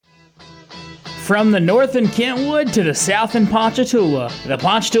From the north in Kentwood to the south in Ponchatoula, the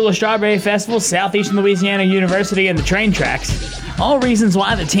Ponchatoula Strawberry Festival, Southeastern Louisiana University, and the train tracks. All reasons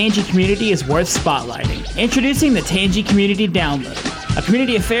why the Tangy community is worth spotlighting. Introducing the Tangy Community Download, a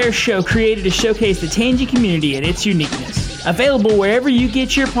community affairs show created to showcase the Tangy community and its uniqueness. Available wherever you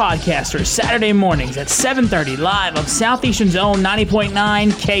get your podcast or Saturday mornings at 7:30 live on Southeastern's own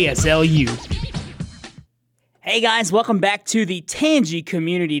 90.9 KSLU. Hey guys, welcome back to the Tangy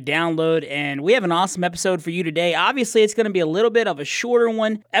Community Download, and we have an awesome episode for you today. Obviously, it's going to be a little bit of a shorter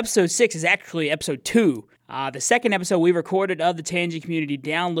one. Episode 6 is actually episode 2. The second episode we recorded of the Tangy Community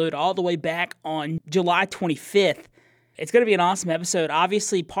Download all the way back on July 25th. It's going to be an awesome episode.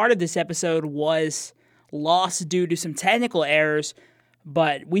 Obviously, part of this episode was lost due to some technical errors,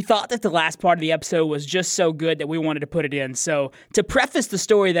 but we thought that the last part of the episode was just so good that we wanted to put it in. So to preface the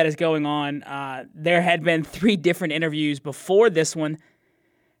story that is going on, there had been 3 different interviews before this one,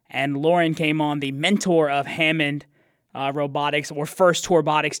 and Lauren came on, the mentor of Hammond Robotics, or First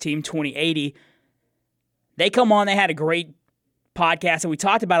Torbotics Team 2080. They come on, they had a great podcast, and we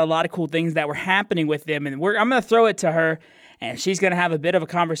talked about a lot of cool things that were happening with them, and I'm going to throw it to her, and she's going to have a bit of a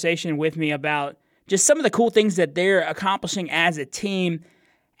conversation with me about just some of the cool things that they're accomplishing as a team,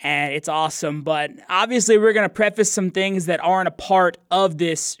 and it's awesome. But obviously, we're going to preface some things that aren't a part of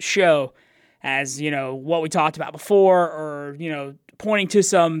this show, as, you know, what we talked about before, or, you know, pointing to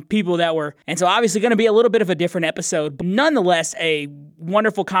some people that were, and so obviously going to be a little bit of a different episode, but nonetheless, a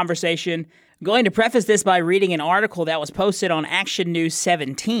wonderful conversation. I'm going to preface this by reading an article that was posted on Action News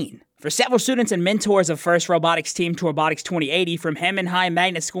 17. For several students and mentors of First Robotics Team Torbotics 2080 from Hammond High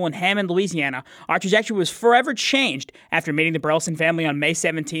Magnet School in Hammond, Louisiana, our trajectory was forever changed after meeting the Burleson family on May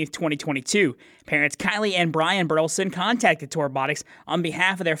 17, 2022. Parents Kylie and Brian Burleson contacted Torbotics on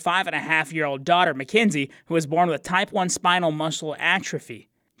behalf of their 5.5-year-old daughter, Mackenzie, who was born with type 1 spinal muscular atrophy.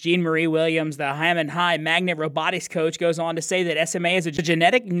 Jean Marie Williams, the Hammond High Magnet Robotics coach, goes on to say that SMA is a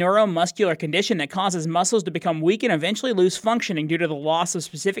genetic neuromuscular condition that causes muscles to become weak and eventually lose functioning due to the loss of a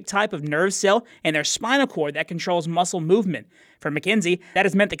specific type of nerve cell in their spinal cord that controls muscle movement. For Mackenzie, that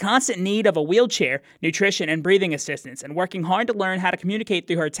has meant the constant need of a wheelchair, nutrition, and breathing assistance, and working hard to learn how to communicate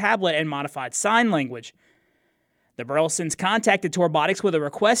through her tablet and modified sign language. The Burlesons contacted Torbotics with a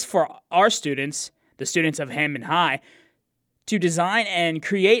request for our students, the students of Hammond High, to design and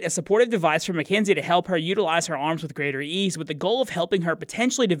create a supportive device for Mackenzie to help her utilize her arms with greater ease, with the goal of helping her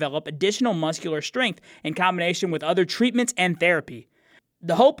potentially develop additional muscular strength in combination with other treatments and therapy.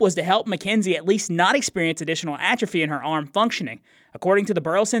 The hope was to help Mackenzie at least not experience additional atrophy in her arm functioning. According to the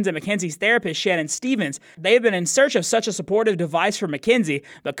Burlesons and Mackenzie's therapist, Shannon Stevens, they have been in search of such a supportive device for Mackenzie,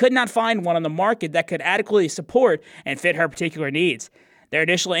 but could not find one on the market that could adequately support and fit her particular needs. Their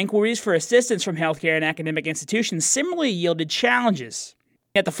initial inquiries for assistance from healthcare and academic institutions similarly yielded challenges.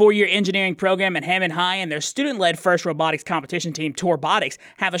 At the 4-year engineering program at Hammond High and their student-led First Robotics competition team, Torbotics,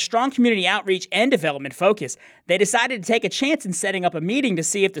 have a strong community outreach and development focus. They decided to take a chance in setting up a meeting to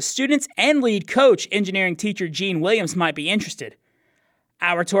see if the students and lead coach, engineering teacher Jean Williams, might be interested.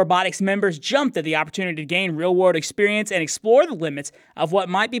 Our Torbotics members jumped at the opportunity to gain real-world experience and explore the limits of what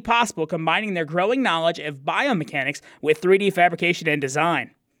might be possible, combining their growing knowledge of biomechanics with 3D fabrication and design.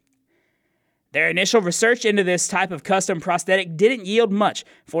 Their initial research into this type of custom prosthetic didn't yield much,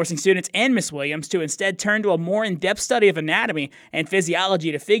 forcing students and Miss Williams to instead turn to a more in-depth study of anatomy and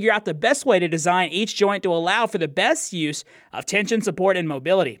physiology to figure out the best way to design each joint to allow for the best use of tension, support, and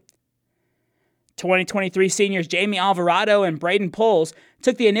mobility. 2023 seniors Jamie Alvarado and Braden Poles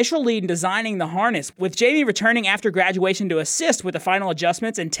took the initial lead in designing the harness, with Jamie returning after graduation to assist with the final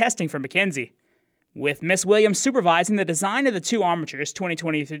adjustments and testing for Mackenzie. With Miss Williams supervising the design of the 2 armatures,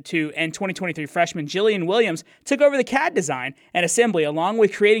 2022 and 2023 freshman Jillian Williams took over the CAD design and assembly, along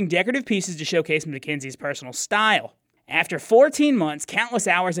with creating decorative pieces to showcase Mackenzie's personal style. After 14 months, countless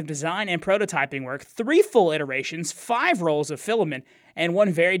hours of design and prototyping work, 3 full iterations, 5 rolls of filament, and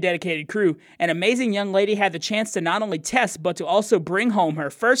 1 very dedicated crew, an amazing young lady had the chance to not only test, but to also bring home her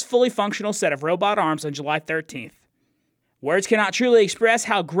first fully functional set of robot arms on July 13th. Words cannot truly express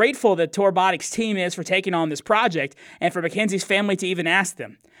how grateful the Torbotics team is for taking on this project, and for Mackenzie's family to even ask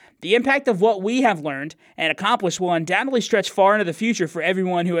them. The impact of what we have learned and accomplished will undoubtedly stretch far into the future for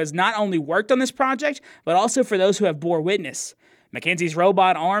everyone who has not only worked on this project, but also for those who have bore witness. Mackenzie's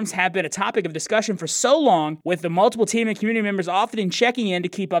robot arms have been a topic of discussion for so long, with the multiple team and community members often checking in to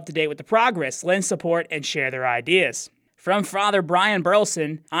keep up to date with the progress, lend support, and share their ideas. From Father Brian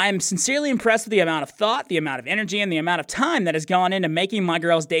Burleson, I am sincerely impressed with the amount of thought, the amount of energy, and the amount of time that has gone into making my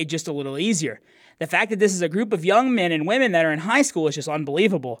girl's day just a little easier. The fact that this is a group of young men and women that are in high school is just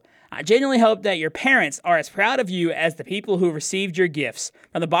unbelievable. I genuinely hope that your parents are as proud of you as the people who received your gifts.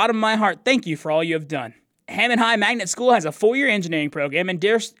 From the bottom of my heart, thank you for all you have done. Hammond High Magnet School has a 4-year engineering program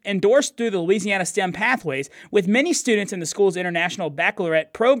endorsed through the Louisiana STEM Pathways, with many students in the school's International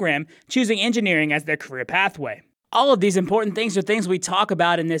Baccalaureate program choosing engineering as their career pathway. All of these important things are things we talk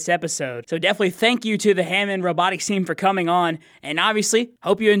about in this episode, so definitely thank you to the Hammond Robotics team for coming on, and obviously,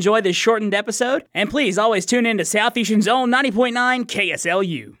 hope you enjoyed this shortened episode, and please always tune in to Southeastern Zone 90.9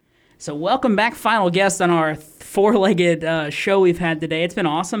 KSLU. So welcome back, final guest on our four-legged show we've had today. It's been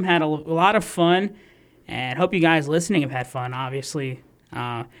awesome, had a lot of fun. And hope you guys listening have had fun, obviously.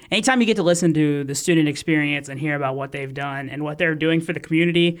 Anytime you get to listen to the student experience and hear about what they've done and what they're doing for the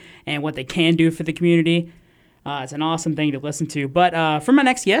community and what they can do for the community, it's an awesome thing to listen to. But for my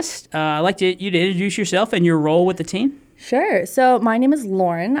next guest, I'd like you to introduce yourself and your role with the team. Sure. So my name is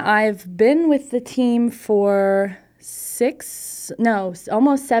Lauren. I've been with the team for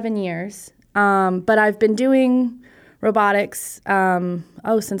almost 7 years. But I've been doing robotics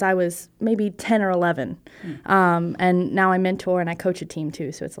since I was maybe 10 or 11. And now I mentor and I coach a team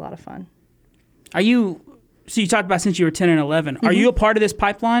too, so it's a lot of fun. So you talked about since you were 10 and 11. Mm-hmm. Are you a part of this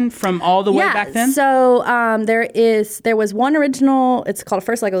pipeline from all the way back then? So there was one original, it's called a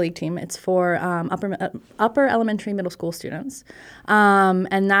First Lego League team. It's for upper elementary, middle school students.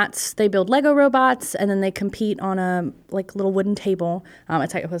 And they build Lego robots, and then they compete on a little wooden table.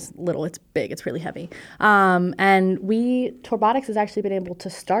 It was little, it's big, it's really heavy. And Torbotics has actually been able to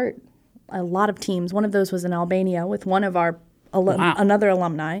start a lot of teams. One of those was in Albania with one of our another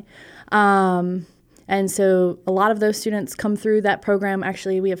alumni. And so a lot of those students come through that program.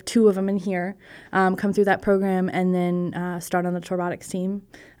 Actually, we have 2 of them in here, come through that program and then start on the Torbotics team.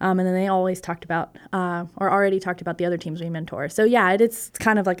 And then they always already talked about the other teams we mentor. So yeah, it's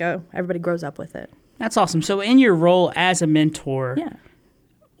kind of like everybody grows up with it. That's awesome. So in your role as a mentor,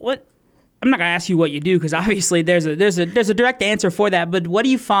 I'm not going to ask you what you do because obviously there's a direct answer for that. But what do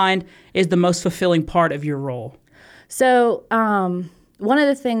you find is the most fulfilling part of your role? So one of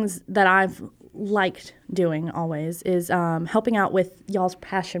the things that I've liked doing always is helping out with y'all's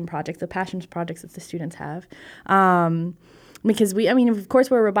passion projects, the passions projects that the students have. Because of course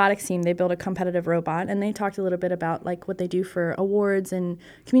we're a robotics team. They build a competitive robot, and they talked a little bit about what they do for awards and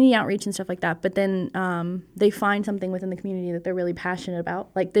community outreach and stuff like that. But then they find something within the community that they're really passionate about.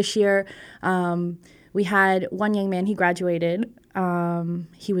 Like this year, we had one young man, he graduated.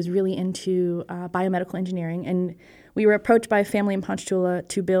 He was really into biomedical engineering, and we were approached by a family in Ponchatoula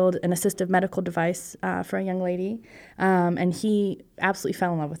to build an assistive medical device for a young lady, and he absolutely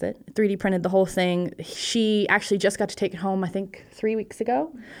fell in love with it. 3D printed the whole thing. She actually just got to take it home, I think, 3 weeks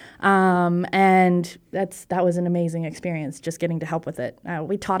ago, and that was an amazing experience, just getting to help with it.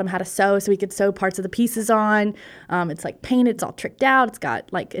 We taught him how to sew, so he could sew parts of the pieces on. It's painted, it's all tricked out. It's got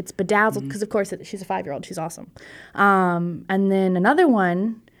it's bedazzled because, of course, she's a 5-year-old. She's awesome. And then another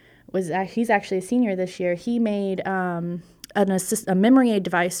one he's actually a senior this year. He made a memory aid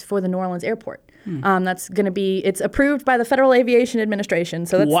device for the New Orleans airport. That's going to be, it's approved by the Federal Aviation Administration.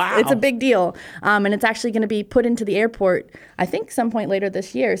 So it's a big deal. And it's actually going to be put into the airport, I think, some point later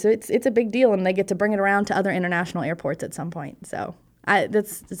this year. So it's a big deal, and they get to bring it around to other international airports at some point. So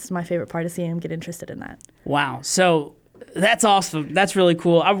that's my favorite part, of seeing him get interested in that. Wow. So that's awesome. That's really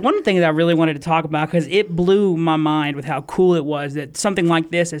cool. One thing that I really wanted to talk about, because it blew my mind with how cool it was that something like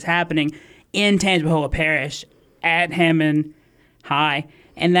this is happening in Tangipahoa Parish at Hammond High.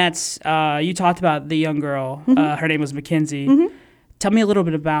 And that's, you talked about the young girl. Mm-hmm. Her name was Mackenzie. Mm-hmm. Tell me a little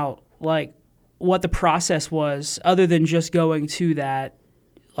bit about what the process was, other than just going to that,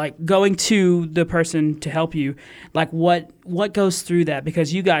 going to the person to help you. What goes through that?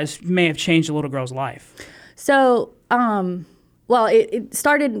 Because you guys may have changed a little girl's life. So, it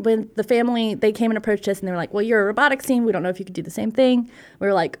started with the family. They came and approached us, and they were like, well, you're a robotics team. We don't know if you could do the same thing. We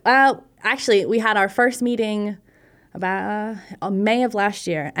were like, actually, we had our first meeting about May of last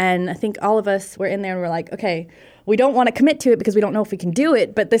year, and I think all of us were in there, and we're like, okay, we don't want to commit to it because we don't know if we can do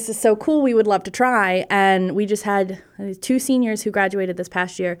it, but this is so cool, we would love to try. And we just had 2 seniors who graduated this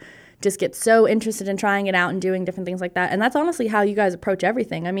past year just get so interested in trying it out and doing different things like that. And that's honestly how you guys approach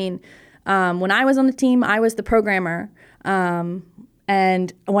everything. I mean, when I was on the team, I was the programmer.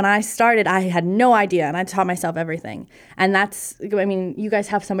 And when I started, I had no idea, and I taught myself everything. And you guys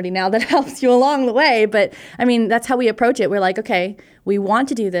have somebody now that helps you along the way, but that's how we approach it. We're like, okay, we want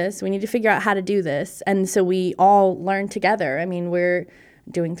to do this. We need to figure out how to do this. And so we all learn together. We're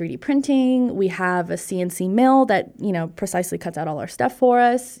doing 3D printing. We have a CNC mill that, precisely cuts out all our stuff for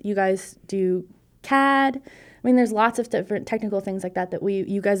us. You guys do CAD. There's lots of different technical things like that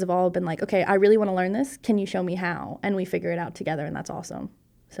you guys have all been like, okay, I really want to learn this. Can you show me how? And we figure it out together, and that's awesome.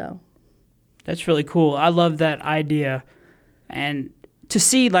 So That's really cool. I love that idea. And to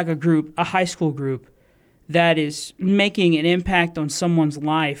see like a group, a high school group, that is making an impact on someone's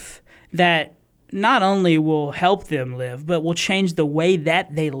life that not only will help them live, but will change the way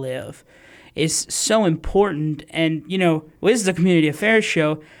that they live is so important. And, this is a community affairs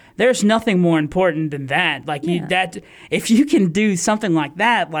show. There's nothing more important than that. Like if you can do something like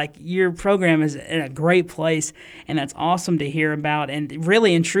that, like your program is in a great place, and that's awesome to hear about. And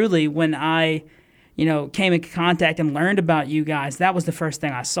really and truly, when I came in contact and learned about you guys, that was the first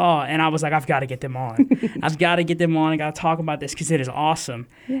thing I saw. And I was like, I've got to get them on. I've got to get them on. I got to talk about this because it is awesome.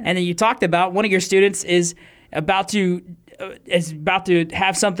 Yeah. And then you talked about one of your students is about to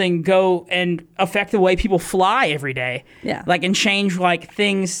have something go and affect the way people fly every day. Yeah. Like, and change like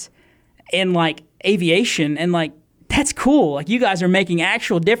things in like aviation, and like, that's cool. Like, you guys are making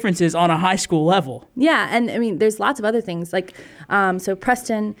actual differences on a high school level. Yeah, and I mean, there's lots of other things. Like, so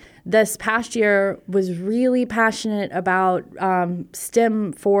Preston, this past year, was really passionate about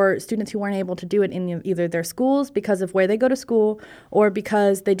STEM for students who weren't able to do it in either their schools because of where they go to school, or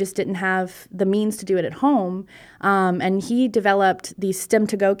because they just didn't have the means to do it at home. And he developed these STEM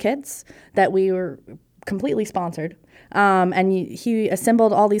to go kits that we were completely sponsored. And he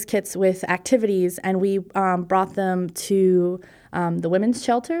assembled all these kits with activities, and we brought them to the Women's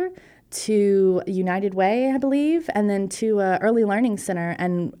Shelter, to United Way, I believe, and then to Early Learning Center.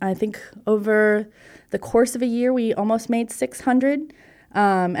 And I think over the course of a year, we almost made 600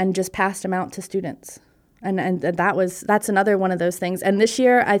 and just passed them out to students. And that's another one of those things. And this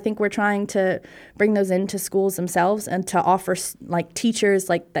year, I think we're trying to bring those into schools themselves and to offer like teachers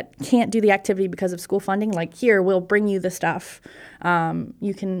like that can't do the activity because of school funding. Like, here, we'll bring you the stuff.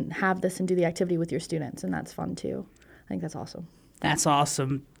 You can have this and do the activity with your students, and that's fun too. I think that's awesome. That's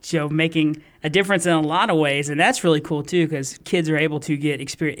awesome. Making a difference in a lot of ways, and that's really cool too, because kids are able to get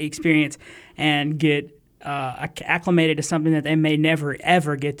experience and get acclimated to something that they may never,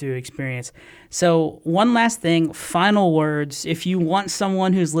 ever get to experience. So one last thing, final words. If you want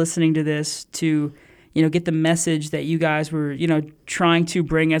someone who's listening to this to, get the message that you guys were, trying to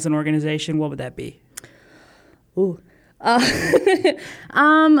bring as an organization, what would that be? Ooh.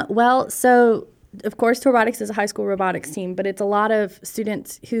 Well, so of course, Torbotics is a high school robotics team, but it's a lot of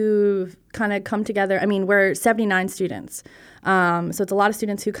students who kind of come together. I mean, we're 79 students. So it's a lot of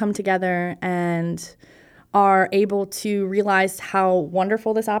students who come together and are able to realize how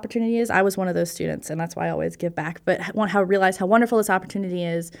wonderful this opportunity is. I was one of those students, and that's why I always give back, but realize how wonderful this opportunity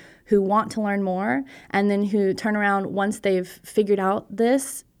is, who want to learn more, and then who turn around once they've figured out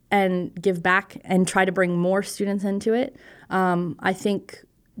this and give back and try to bring more students into it. I think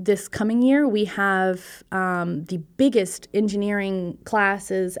this coming year, we have the biggest engineering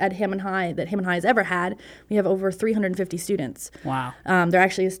classes at Hammond High that Hammond High has ever had. We have over 350 students. Wow. There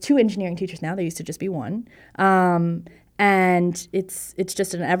actually is 2 engineering teachers now. There used to just be 1. And it's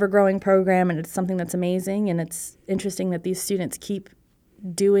just an ever-growing program, and it's something that's amazing. And it's interesting that these students keep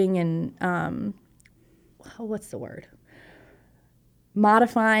doing and what's the word?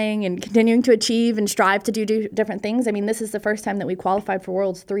 Modifying and continuing to achieve and strive to do different things. I mean, this is the first time that we qualified for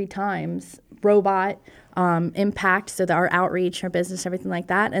Worlds 3 times. Robot, impact, so that our outreach, our business, everything like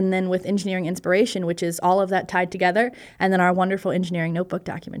that. And then with engineering inspiration, which is all of that tied together. And then our wonderful engineering notebook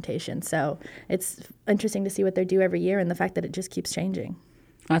documentation. So it's interesting to see what they do every year and the fact that it just keeps changing.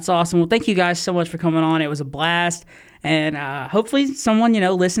 That's awesome. Well, thank you guys so much for coming on. It was a blast. And hopefully someone,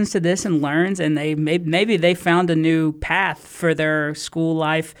 listens to this and learns, and maybe they found a new path for their school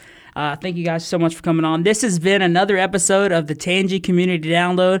life. Thank you guys so much for coming on. This has been another episode of the Tangi Community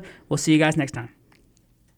Download. We'll see you guys next time.